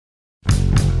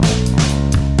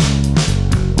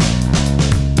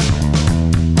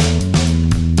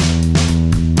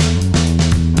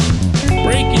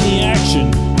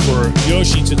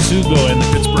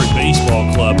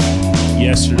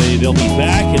they'll be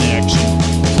back in action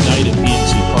tonight at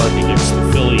PNC Park against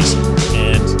the Phillies.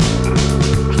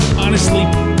 And honestly,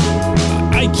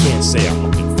 I can't say I'm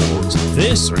looking forward to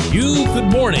this. Are you?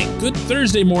 Good morning. Good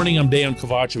Thursday morning. I'm Dejan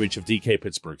Kovacevic of DK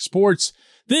Pittsburgh Sports.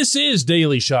 This is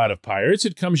Daily Shot of Pirates.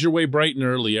 It comes your way bright and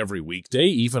early every weekday,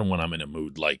 even when I'm in a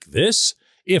mood like this.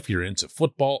 If you're into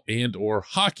football and or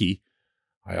hockey,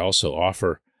 I also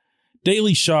offer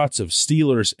daily shots of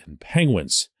Steelers and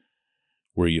Penguins,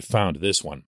 where you found this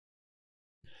one.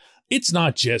 It's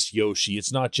not just Yoshi,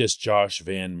 it's not just Josh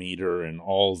Van Meter and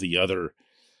all the other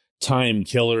time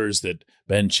killers that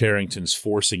Ben Cherington's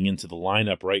forcing into the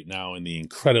lineup right now in the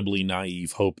incredibly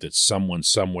naive hope that someone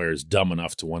somewhere is dumb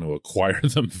enough to want to acquire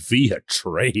them via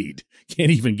trade. Can't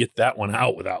even get that one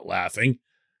out without laughing.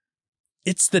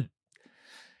 It's the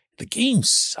game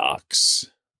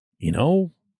sucks, you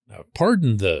know?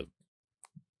 Pardon the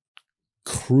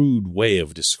crude way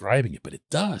of describing it, but it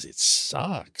does. It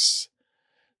sucks.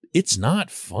 It's not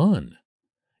fun.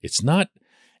 It's not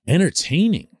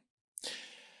entertaining.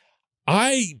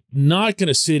 I'm not going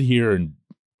to sit here and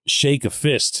shake a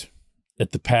fist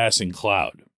at the passing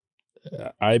cloud.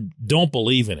 I don't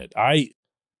believe in it. I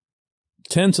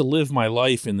tend to live my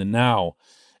life in the now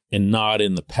and not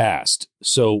in the past.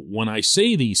 So when I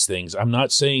say these things, I'm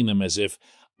not saying them as if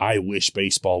I wish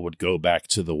baseball would go back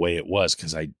to the way it was,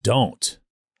 because I don't.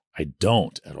 I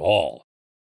don't at all.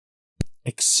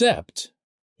 Except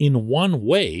in one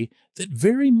way that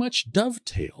very much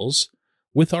dovetails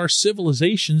with our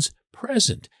civilization's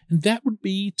present, and that would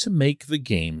be to make the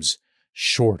games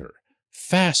shorter,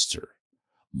 faster,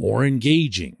 more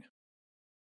engaging.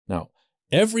 Now,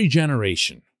 every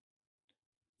generation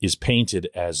is painted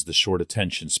as the short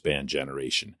attention span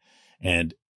generation,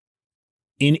 and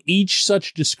in each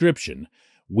such description,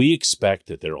 we expect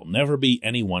that there will never be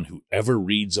anyone who ever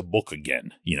reads a book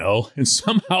again, you know? And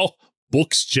somehow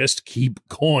books just keep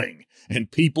going,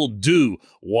 and people do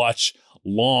watch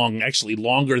actually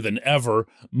longer than ever,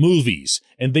 movies,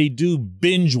 and they do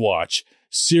binge watch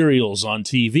serials on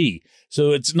TV.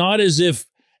 So it's not as if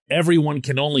everyone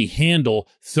can only handle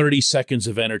 30 seconds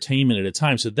of entertainment at a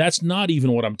time. So that's not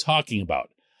even what I'm talking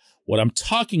about. What I'm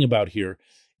talking about here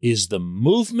is the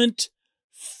movement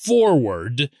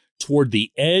forward toward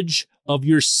the edge of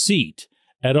your seat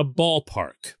at a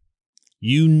ballpark.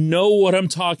 You know what I'm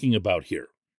talking about here.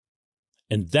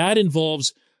 And that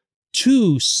involves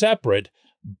two separate,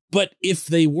 but if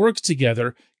they work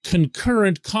together,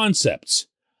 concurrent concepts.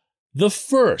 The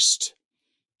first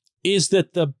is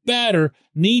that the batter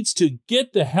needs to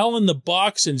get the hell in the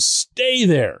box and stay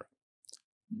there.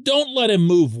 Don't let him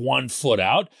move 1 foot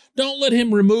out. Don't let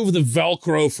him remove the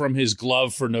Velcro from his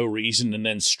glove for no reason and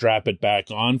then strap it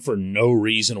back on for no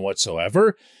reason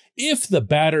whatsoever. If the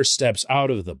batter steps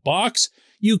out of the box,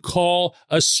 you call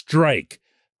a strike.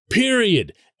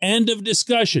 Period. End of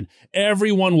discussion.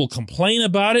 Everyone will complain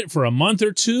about it for a month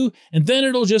or two, and then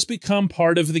it'll just become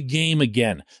part of the game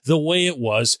again, the way it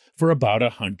was for about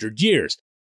 100 years.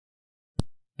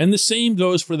 And the same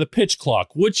goes for the pitch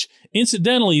clock, which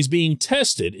incidentally is being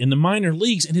tested in the minor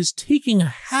leagues and is taking a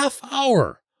half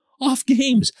hour off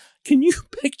games. Can you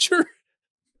picture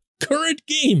current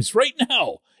games right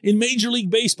now in Major League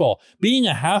Baseball being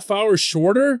a half hour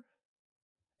shorter?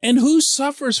 And who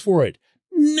suffers for it?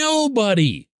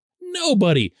 Nobody.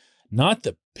 Nobody. Not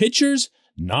the pitchers,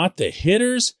 not the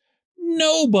hitters,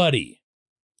 nobody.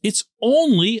 It's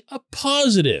only a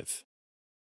positive.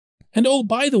 And oh,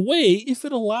 by the way, if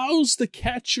it allows the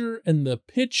catcher and the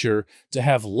pitcher to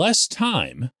have less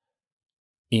time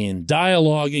in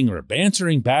dialoguing or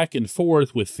bantering back and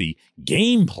forth with the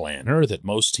game planner that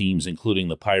most teams, including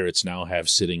the Pirates, now have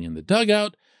sitting in the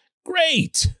dugout,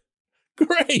 great.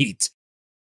 Great.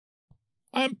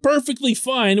 I'm perfectly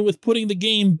fine with putting the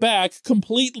game back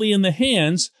completely in the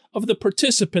hands of the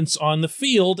participants on the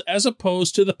field as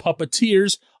opposed to the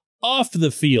puppeteers off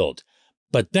the field.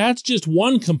 But that's just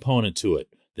one component to it.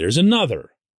 There's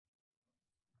another.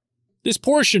 This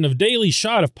portion of Daily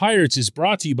Shot of Pirates is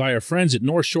brought to you by our friends at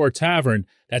North Shore Tavern.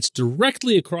 That's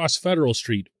directly across Federal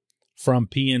Street from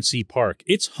PNC Park.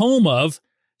 It's home of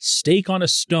Steak on a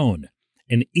Stone,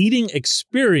 an eating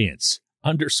experience,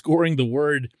 underscoring the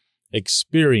word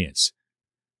experience.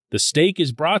 The steak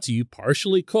is brought to you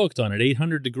partially cooked on an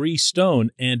 800-degree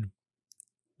stone, and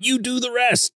you do the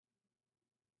rest.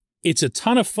 It's a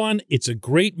ton of fun, it's a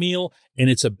great meal, and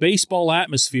it's a baseball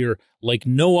atmosphere like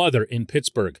no other in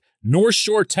Pittsburgh. North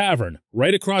Shore Tavern,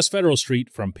 right across Federal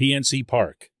Street from PNC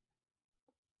Park.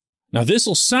 Now, this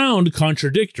will sound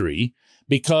contradictory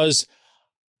because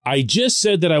I just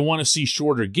said that I want to see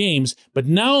shorter games, but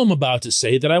now I'm about to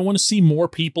say that I want to see more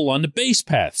people on the base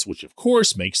paths, which of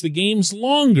course makes the games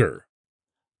longer.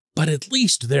 But at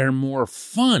least they're more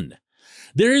fun.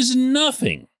 There is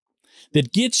nothing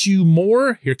that gets you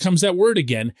more, here comes that word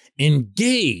again,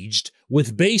 engaged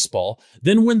with baseball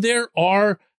than when there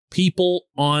are people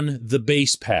on the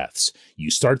base paths.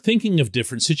 You start thinking of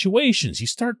different situations. You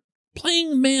start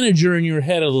playing manager in your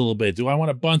head a little bit. Do I want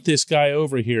to bunt this guy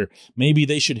over here? Maybe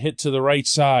they should hit to the right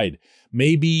side.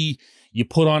 Maybe you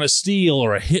put on a steal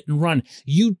or a hit and run.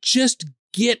 You just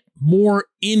get more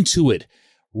into it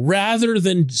rather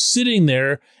than sitting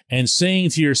there and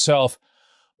saying to yourself,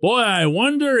 boy, I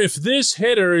wonder if this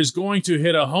hitter is going to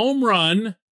hit a home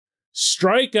run,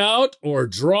 strike out, or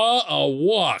draw a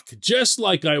walk, just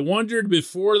like I wondered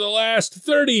before the last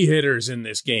 30 hitters in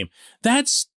this game.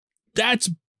 That's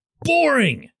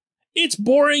boring. It's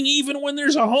boring even when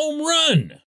there's a home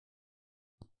run.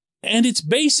 And it's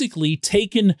basically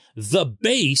taken the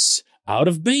base out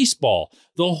of baseball.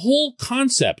 The whole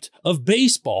concept of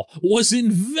baseball was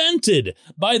invented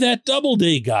by that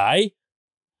Doubleday guy,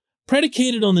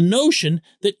 predicated on the notion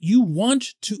that you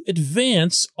want to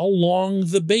advance along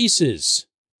the bases.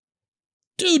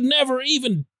 Dude never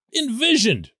even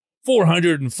envisioned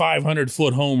 400 and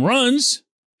 500-foot home runs.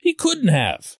 He couldn't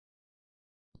have.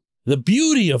 The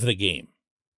beauty of the game,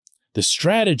 the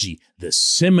strategy, the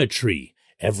symmetry,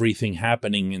 everything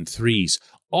happening in threes,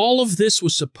 all of this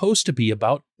was supposed to be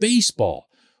about baseball,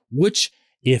 which,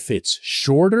 if it's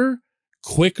shorter,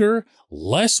 quicker,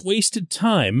 less wasted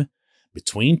time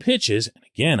between pitches, and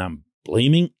again, I'm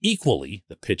blaming equally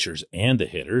the pitchers and the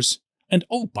hitters, and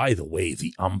oh, by the way,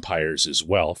 the umpires as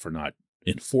well for not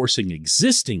enforcing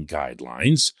existing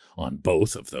guidelines on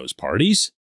both of those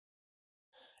parties.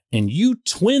 And you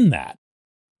twin that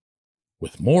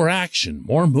with more action,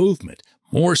 more movement,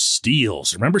 more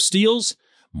steals. Remember steals?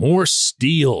 More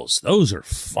steals. Those are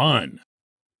fun.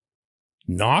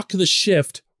 Knock the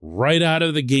shift right out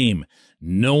of the game.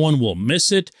 No one will miss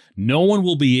it. No one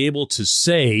will be able to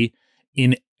say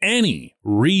in any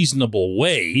reasonable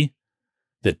way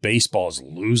that baseball is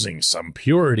losing some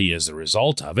purity as a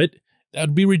result of it. That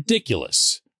would be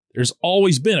ridiculous. There's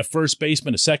always been a first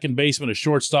baseman, a second baseman, a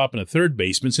shortstop, and a third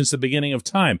baseman since the beginning of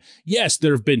time. Yes,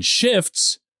 there have been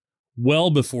shifts well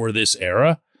before this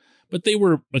era, but they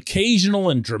were occasional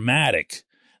and dramatic.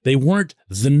 They weren't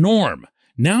the norm.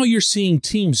 Now you're seeing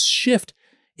teams shift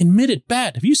in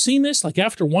mid-at-bat. Have you seen this? Like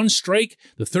after one strike,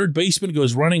 the third baseman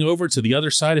goes running over to the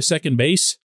other side of second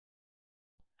base.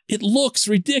 It looks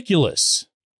ridiculous.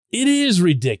 It is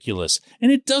ridiculous,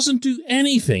 and it doesn't do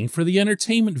anything for the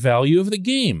entertainment value of the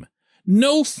game.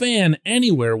 No fan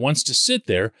anywhere wants to sit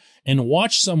there and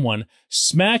watch someone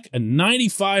smack a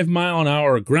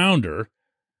 95-mile-an-hour grounder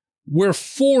where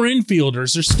 4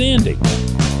 infielders are standing.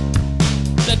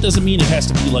 That doesn't mean it has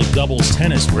to be like doubles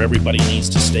tennis where everybody needs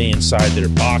to stay inside their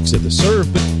box at the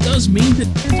serve, but it does mean that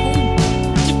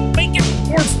to make it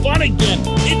more fun again.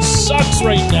 It sucks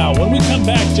right now. When we come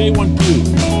back,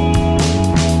 J1Q.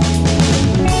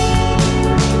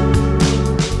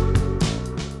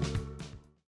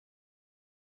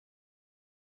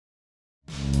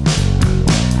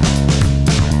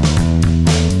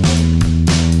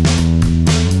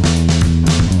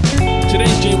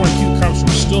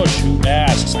 Who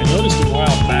asks, I noticed a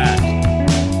while back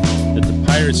that the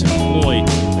Pirates employ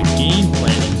a game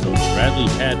planning coach, Bradley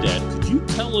Haddad. Could you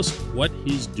tell us what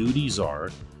his duties are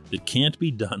that can't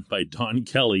be done by Don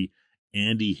Kelly,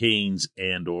 Andy Haynes,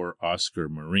 and or Oscar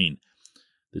Marine?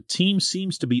 The team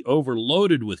seems to be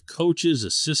overloaded with coaches,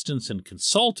 assistants, and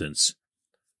consultants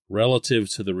relative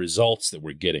to the results that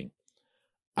we're getting.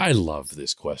 I love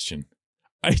this question.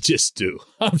 I just do.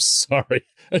 I'm sorry,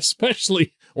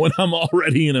 especially when I'm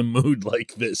already in a mood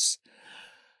like this.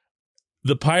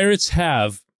 The Pirates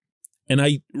have, and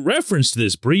I referenced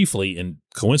this briefly, and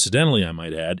coincidentally, I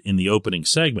might add, in the opening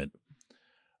segment,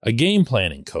 a game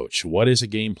planning coach. What is a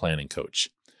game planning coach?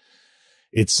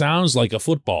 It sounds like a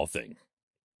football thing.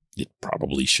 It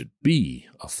probably should be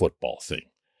a football thing.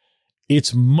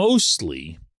 It's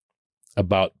mostly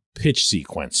about pitch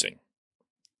sequencing.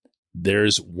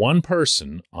 There's one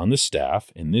person on the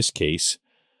staff, in this case,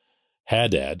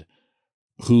 Haddad,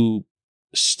 who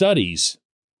studies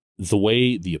the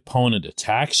way the opponent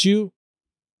attacks you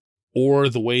or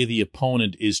the way the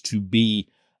opponent is to be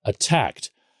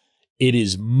attacked. It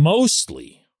is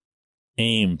mostly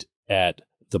aimed at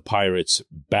the Pirates'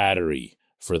 battery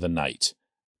for the night,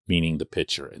 meaning the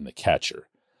pitcher and the catcher.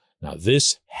 Now,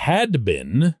 this had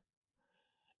been,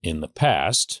 in the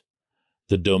past,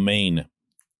 the domain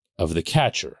of the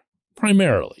catcher,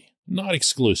 primarily. not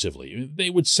exclusively. They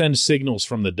would send signals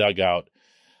from the dugout,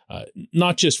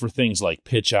 not just for things like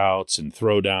pitch outs and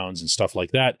throw downs and stuff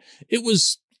like that. It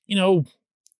was,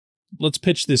 let's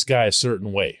pitch this guy a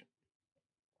certain way.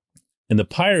 And the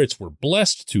Pirates were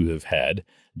blessed to have had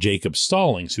Jacob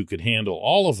Stallings, who could handle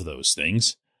all of those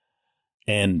things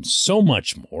and so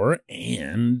much more,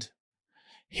 and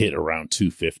hit around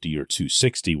 250 or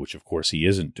 260, which of course he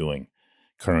isn't doing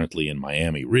currently in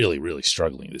Miami. Really, really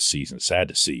struggling this season. Sad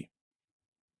to see.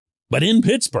 But in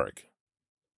Pittsburgh,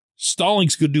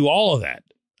 Stallings could do all of that.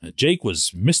 Jake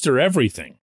was Mr.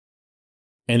 Everything.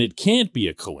 And it can't be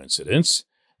a coincidence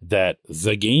that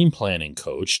the game planning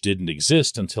coach didn't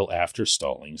exist until after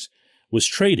Stallings was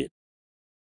traded.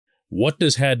 What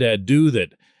does Haddad do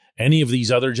that any of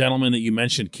these other gentlemen that you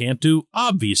mentioned can't do?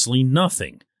 Obviously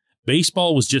nothing.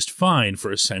 Baseball was just fine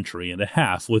for a century and a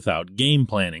half without game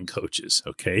planning coaches,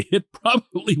 okay? It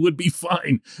probably would be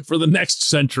fine for the next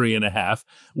century and a half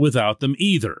without them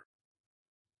either.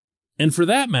 And for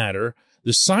that matter,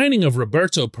 the signing of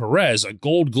Roberto Perez, a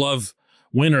Gold Glove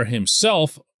winner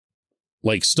himself,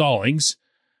 like Stallings,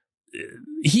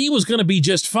 he was going to be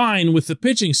just fine with the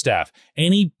pitching staff,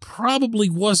 and he probably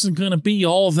wasn't going to be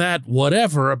all that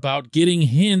whatever about getting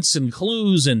hints and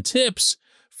clues and tips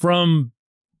from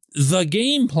the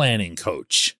game planning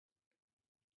coach.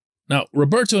 Now,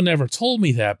 Roberto never told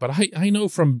me that, but I know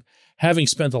from having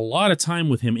spent a lot of time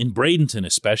with him in Bradenton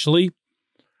especially,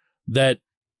 that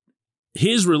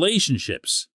his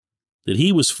relationships that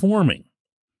he was forming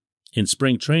in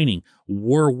spring training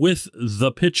were with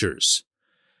the pitchers.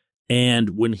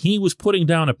 And when he was putting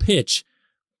down a pitch,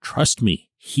 trust me,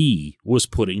 he was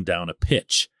putting down a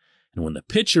pitch. And when the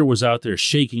pitcher was out there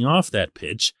shaking off that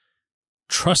pitch,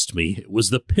 trust me, it was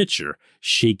the pitcher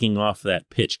shaking off that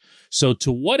pitch. So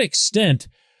to what extent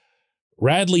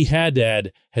Radley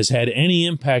Haddad has had any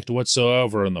impact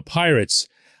whatsoever on the Pirates,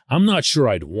 I'm not sure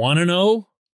I'd want to know,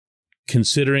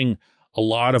 considering a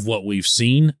lot of what we've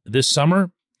seen this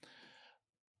summer.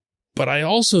 But I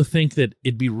also think that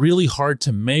it'd be really hard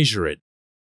to measure it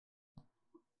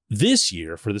this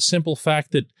year for the simple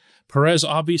fact that Perez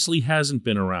obviously hasn't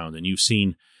been around, and you've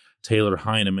seen Taylor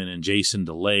Heineman and Jason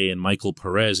DeLay and Michael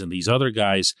Perez and these other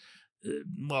guys.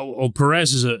 Well,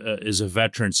 Perez is a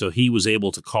veteran, so he was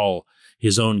able to call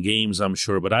his own games, I'm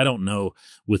sure, but I don't know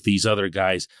with these other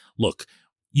guys. Look,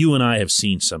 you and I have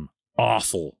seen some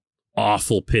awful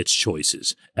pitch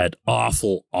choices at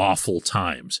awful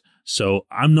times. So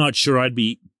I'm not sure I'd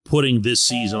be putting this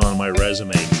season on my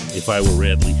resume if I were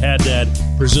Radley Haddad,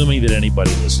 presuming that anybody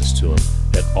listens to him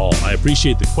at all. I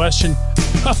appreciate the question.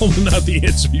 Probably not the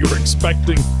answer you were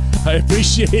expecting. I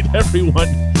appreciate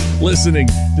everyone listening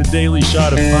to Daily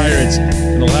Shot of Pirates,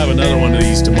 and I'll have another one of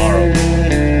these tomorrow.